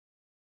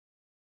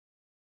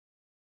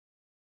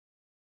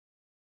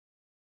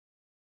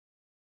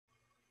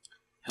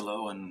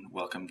Hello and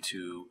welcome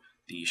to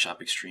the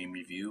Shop Extreme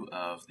review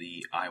of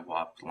the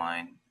iWap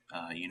line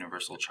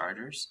Universal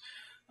Chargers.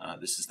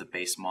 This is the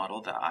base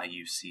model, the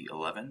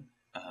IUC-11,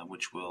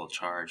 which will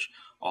charge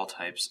all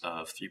types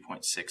of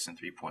 3.6 and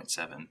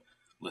 3.7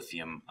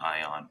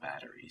 lithium-ion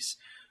batteries.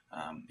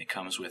 It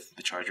comes with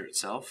the charger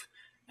itself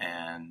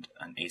and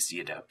an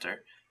AC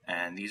adapter,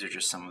 and these are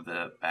just some of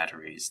the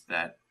batteries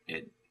that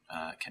it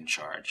can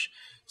charge.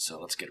 So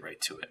let's get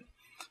right to it.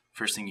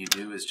 First thing you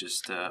do is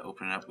just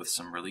open it up with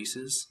some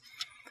releases,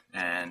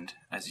 and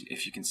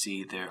if you can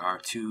see, there are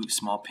two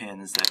small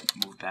pins that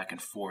move back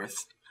and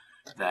forth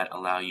that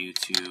allow you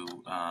to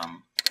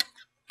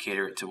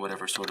cater it to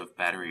whatever sort of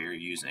battery you're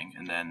using.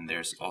 And then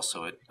there's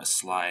also a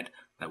slide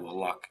that will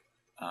lock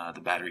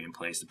the battery in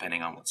place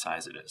depending on what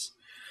size it is.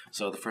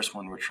 So the first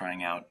one we're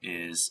trying out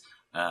is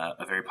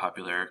a very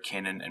popular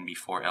Canon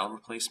NB4L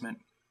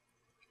replacement.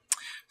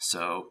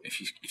 So if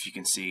you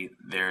can see,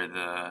 they're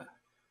the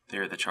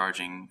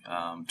charging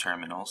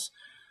terminals,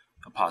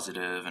 a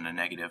positive and a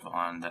negative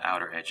on the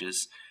outer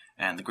edges.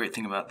 And the great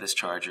thing about this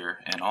charger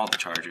and all the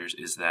chargers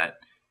is that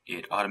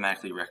it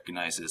automatically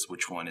recognizes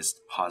which one is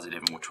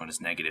positive and which one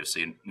is negative, so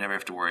you never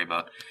have to worry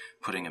about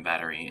putting a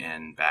battery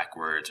in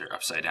backwards or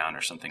upside down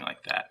or something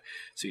like that.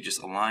 So you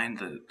just align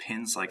the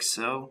pins like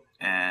so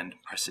and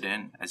press it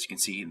in. As you can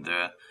see,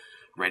 the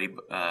ready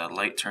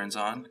light turns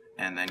on,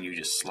 and then you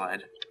just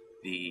slide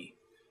the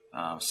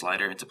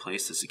slider into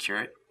place to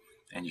secure it,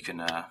 and you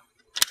can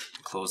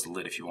close the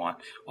lid if you want,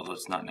 although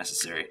it's not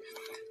necessary.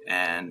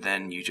 And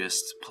then you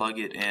just plug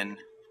it in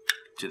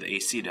to the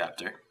AC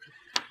adapter,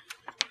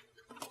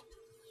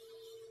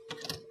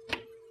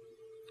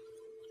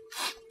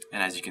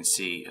 and as you can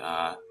see,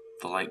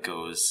 the light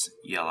goes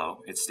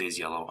yellow. It stays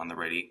yellow on the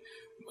ready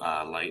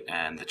light,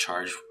 and the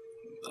charge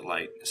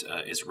light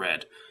is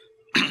red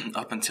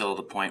up until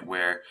the point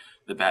where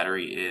the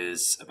battery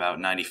is about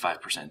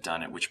 95%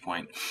 done, at which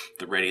point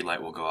the ready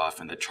light will go off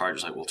and the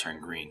charge light will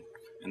turn green.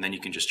 And then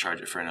you can just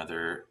charge it for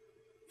another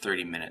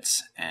 30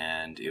 minutes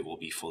and it will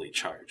be fully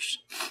charged.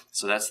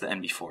 So that's the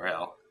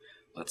NB4L.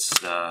 Let's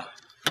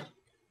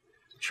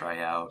try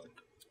out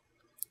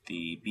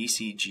the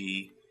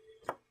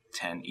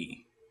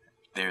BCG10E.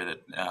 There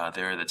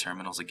are the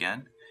terminals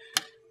again,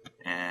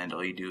 and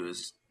all you do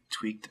is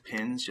tweak the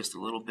pins just a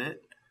little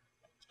bit,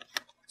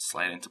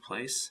 slide into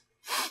place,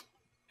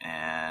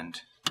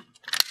 and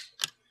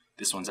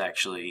this one's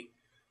actually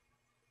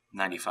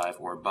 95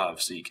 or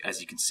above, so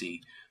as you can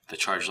see, the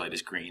charge light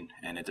is green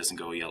and it doesn't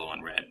go yellow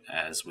and red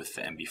as with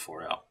the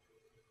NB4L.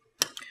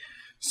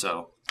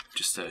 So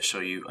just to show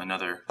you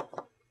another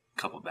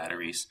couple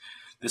batteries,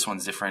 this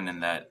one's different in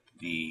that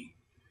the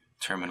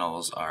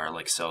terminals are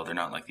like so. They're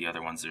not like the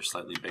other ones, they're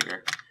slightly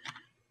bigger.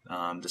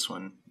 This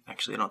one,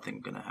 actually I don't think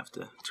I'm going to have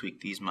to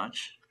tweak these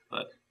much,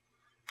 but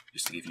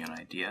just to give you an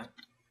idea.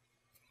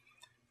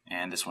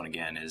 And this one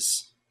again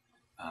is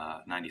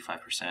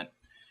 95%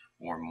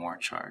 or more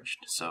charged,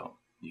 so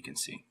you can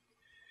see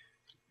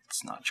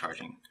it's not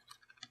charging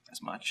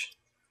as much.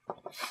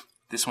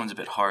 This one's a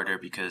bit harder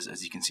because,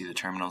 as you can see, the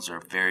terminals are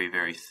very,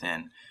 very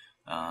thin,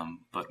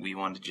 but we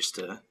wanted just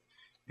to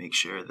make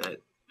sure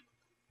that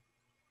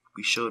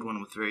we showed one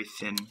with very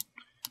thin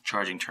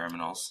charging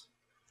terminals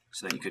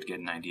so that you could get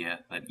an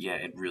idea that, yeah,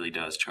 it really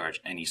does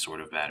charge any sort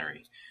of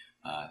battery,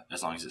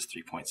 as long as it's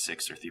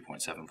 3.6 or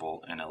 3.7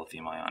 volt and a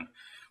lithium-ion.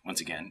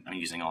 Once again, I'm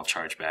using all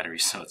charged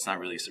batteries, so it's not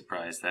really a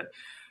surprise that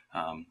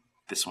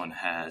this one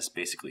has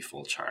basically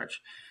full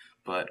charge.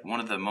 But one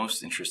of the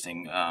most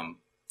interesting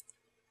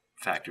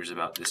factors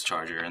about this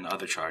charger and the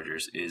other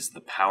chargers is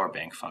the power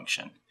bank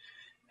function.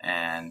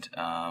 And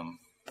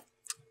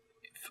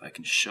if I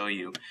can show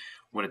you,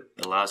 what it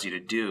allows you to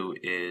do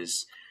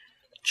is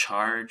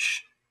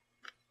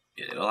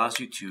it allows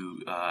you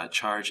to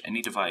charge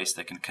any device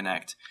that can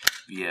connect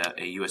via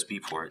a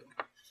USB port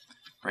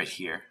right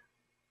here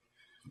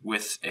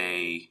with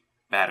a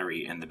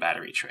battery in the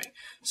battery tray.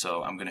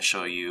 So I'm going to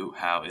show you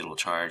how it'll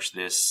charge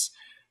this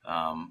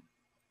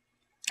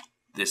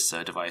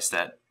device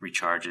that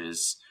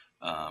recharges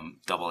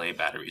AA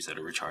batteries that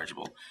are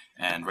rechargeable.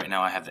 And right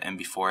now I have the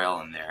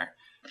NB4L in there,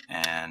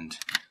 and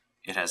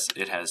it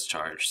has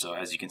charge. So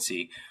as you can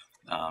see,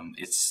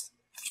 it's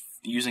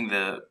using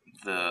the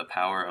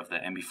power of the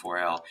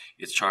NB4L.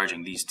 It's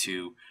charging these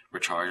two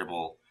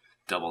rechargeable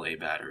AA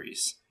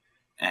batteries.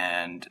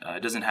 And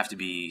it doesn't have to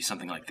be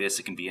something like this.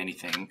 It can be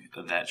anything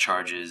that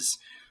charges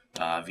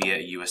via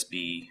a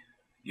USB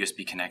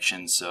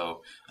connection.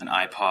 So an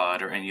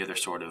iPod or any other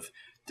sort of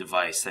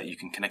device that you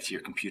can connect to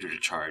your computer to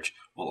charge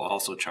will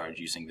also charge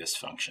using this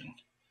function.